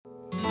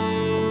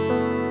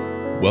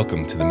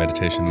Welcome to the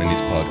Meditation Minis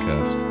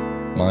podcast,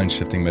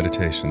 mind-shifting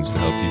meditations to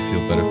help you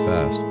feel better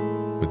fast,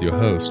 with your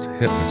host,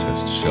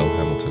 hypnotist Shell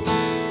Hamilton.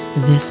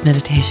 This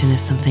meditation is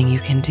something you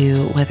can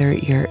do whether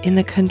you're in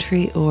the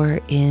country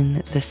or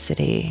in the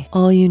city.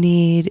 All you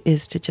need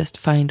is to just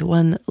find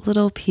one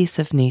little piece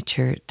of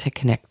nature to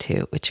connect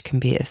to, which can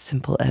be as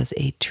simple as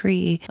a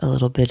tree, a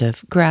little bit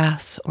of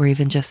grass, or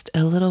even just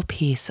a little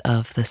piece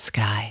of the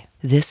sky.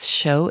 This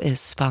show is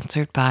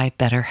sponsored by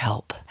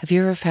BetterHelp. Have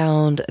you ever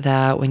found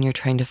that when you're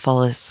trying to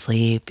fall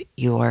asleep,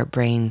 your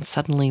brain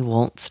suddenly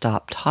won't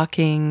stop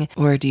talking?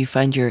 Or do you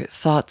find your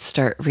thoughts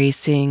start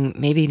racing,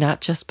 maybe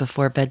not just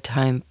before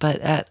bedtime,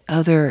 but at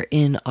other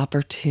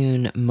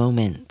inopportune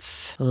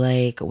moments,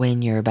 like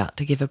when you're about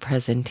to give a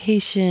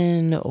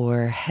presentation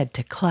or head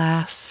to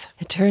class?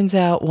 It turns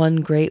out one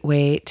great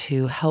way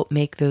to help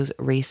make those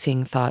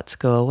racing thoughts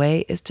go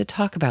away is to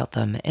talk about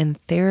them, and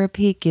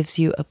therapy gives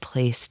you a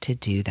place to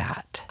do that.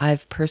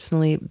 I've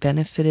personally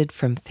benefited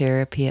from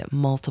therapy at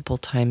multiple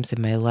times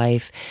in my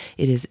life.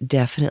 It is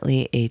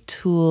definitely a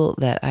tool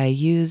that I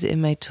use in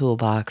my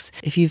toolbox.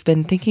 If you've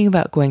been thinking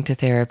about going to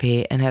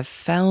therapy and have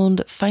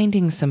found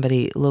finding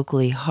somebody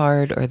locally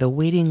hard or the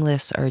waiting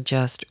lists are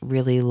just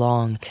really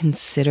long,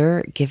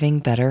 consider giving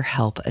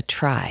BetterHelp a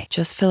try.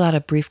 Just fill out a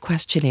brief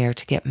questionnaire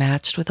to get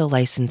matched with a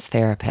licensed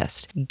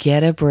therapist.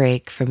 Get a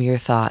break from your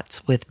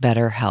thoughts with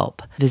BetterHelp.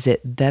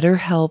 Visit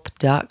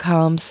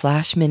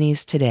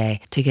betterhelp.com/minis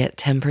today to get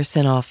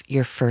 10% off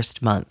your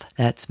first month.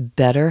 That's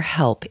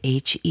BetterHelp,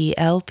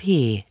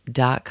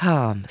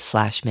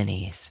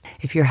 HELP.com/minis.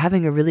 If you're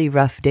having a really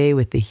rough day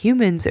with the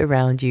humans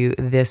around you,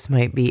 this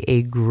might be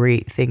a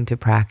great thing to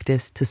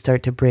practice to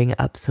start to bring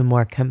up some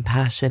more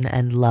compassion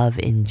and love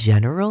in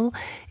general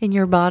in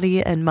your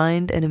body and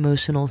mind and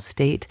emotional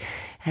state.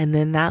 And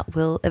then that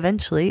will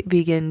eventually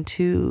begin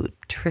to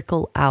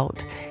trickle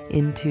out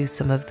into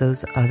some of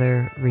those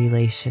other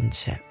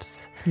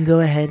relationships.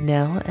 Go ahead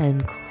now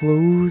and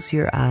close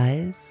your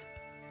eyes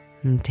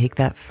and take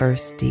that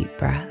first deep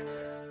breath.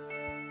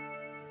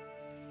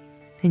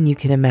 And you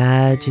can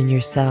imagine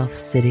yourself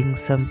sitting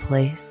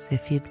someplace,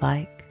 if you'd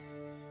like,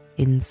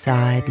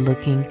 inside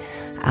looking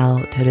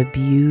out at a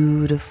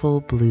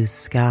beautiful blue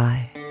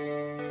sky.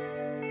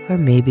 Or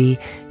maybe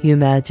you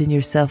imagine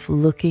yourself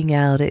looking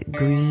out at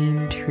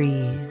green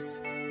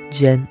trees,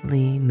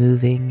 gently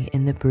moving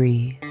in the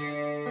breeze.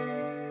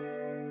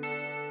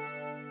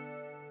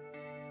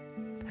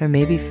 Or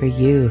maybe for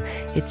you,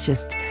 it's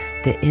just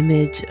the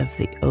image of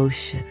the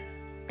ocean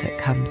that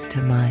comes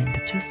to mind.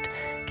 Just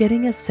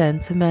getting a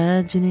sense,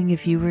 imagining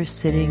if you were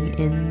sitting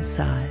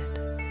inside,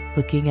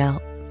 looking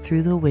out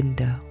through the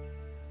window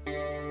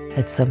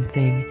at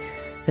something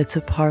that's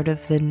a part of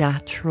the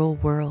natural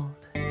world,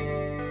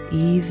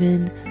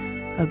 even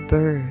a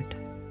bird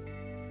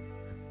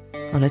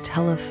on a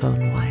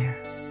telephone wire,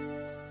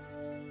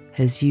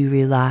 as you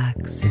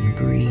relax and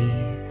breathe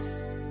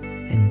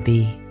and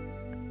be.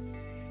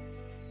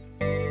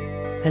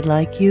 I'd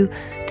like you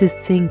to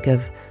think of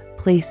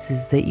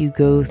places that you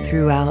go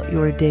throughout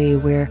your day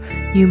where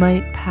you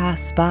might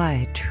pass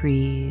by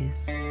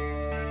trees,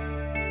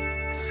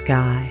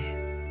 sky,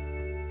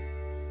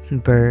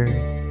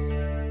 birds.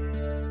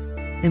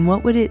 And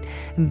what would it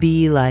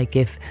be like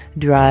if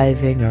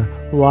driving or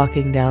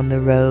walking down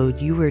the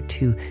road you were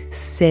to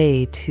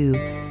say to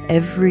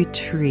every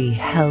tree,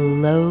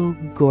 "Hello,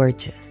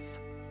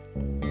 gorgeous"?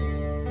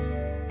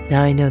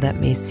 Now I know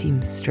that may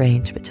seem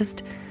strange, but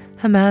just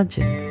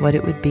imagine what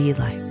it would be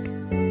like.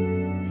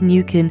 And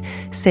you can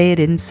say it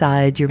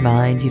inside your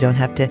mind. You don't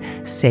have to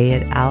say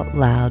it out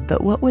loud.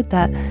 But what would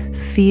that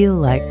feel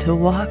like to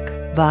walk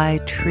by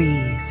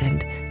trees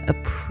and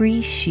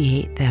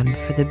appreciate them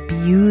for the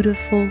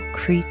beautiful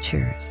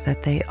creatures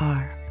that they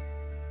are?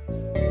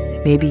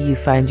 Maybe you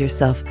find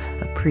yourself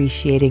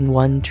appreciating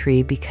one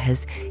tree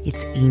because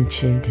it's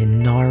ancient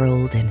and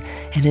gnarled, and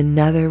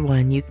another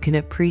one you can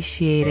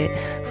appreciate it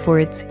for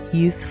its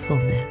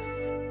youthfulness.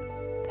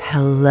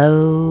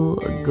 Hello,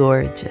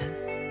 gorgeous.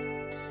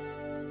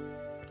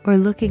 Or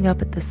looking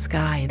up at the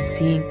sky and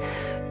seeing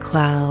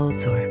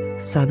clouds or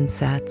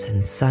sunsets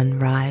and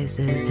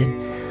sunrises and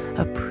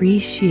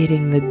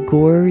appreciating the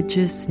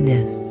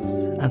gorgeousness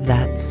of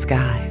that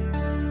sky.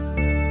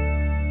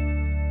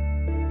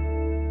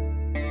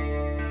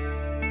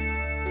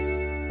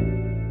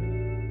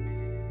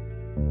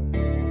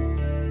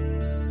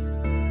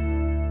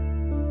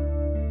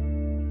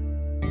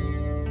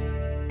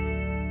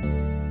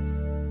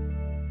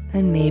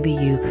 And maybe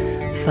you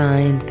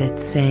find that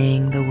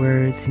saying the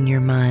words in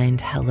your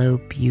mind, "Hello,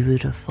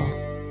 beautiful,"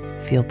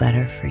 feel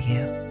better for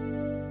you.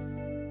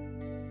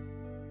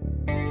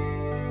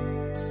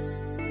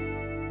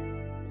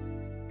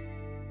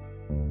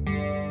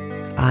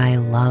 I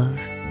love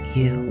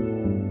you.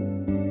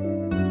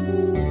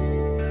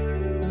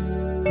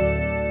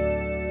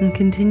 And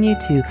continue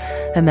to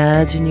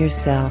imagine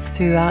yourself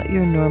throughout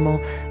your normal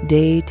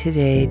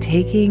day-to-day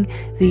taking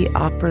the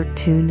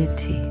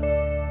opportunity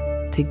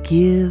to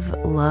give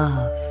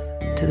love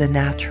to the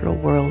natural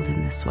world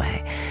in this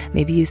way.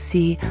 Maybe you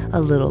see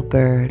a little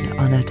bird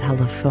on a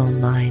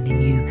telephone line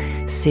and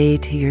you say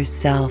to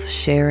yourself,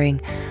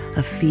 sharing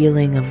a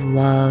feeling of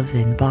love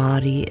in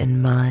body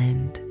and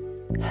mind,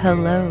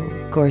 "Hello,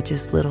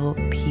 gorgeous little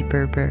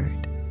peeper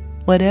bird."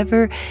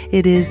 Whatever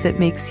it is that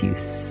makes you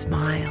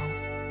smile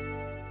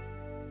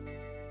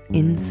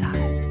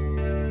inside.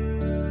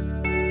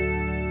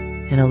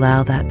 And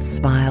allow that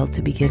smile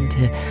to begin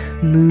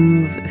to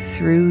move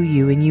through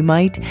you. And you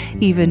might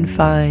even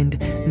find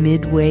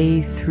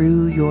midway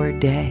through your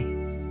day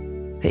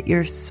that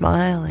you're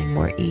smiling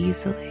more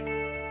easily,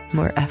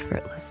 more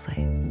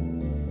effortlessly,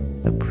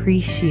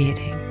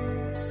 appreciating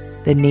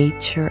the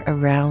nature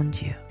around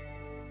you,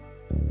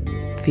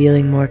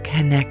 feeling more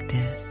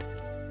connected,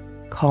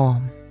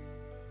 calm,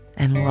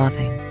 and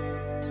loving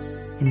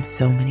in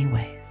so many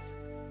ways.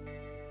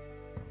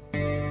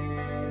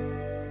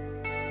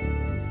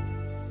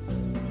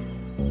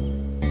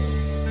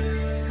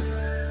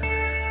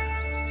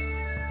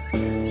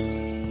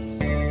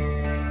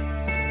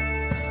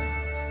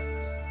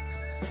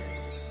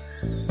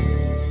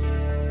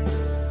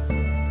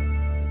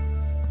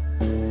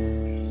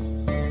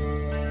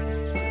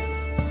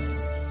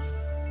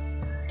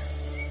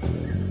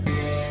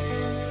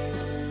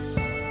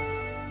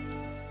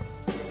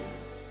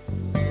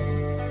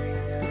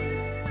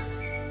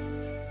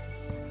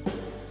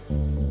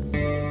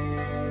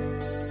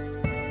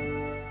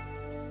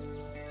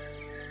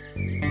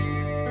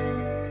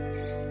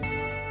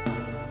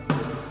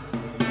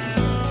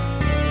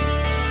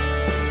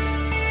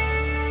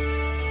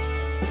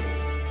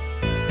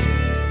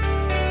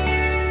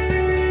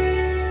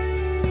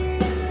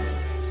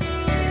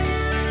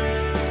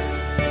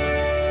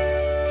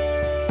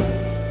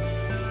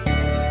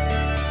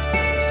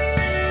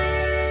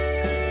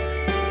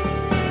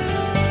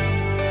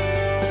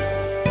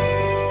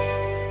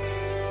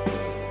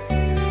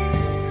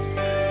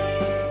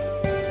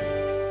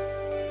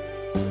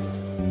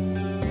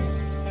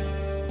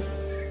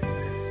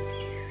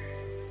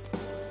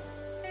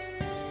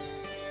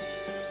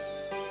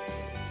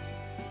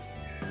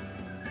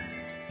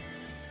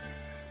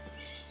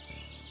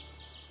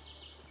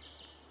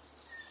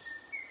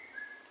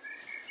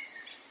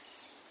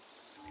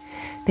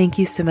 Thank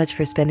you so much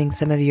for spending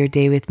some of your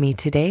day with me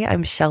today.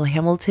 I'm Shell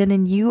Hamilton,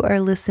 and you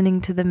are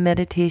listening to the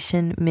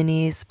Meditation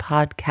Minis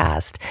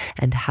podcast.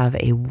 And have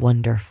a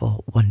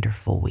wonderful,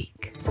 wonderful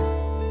week.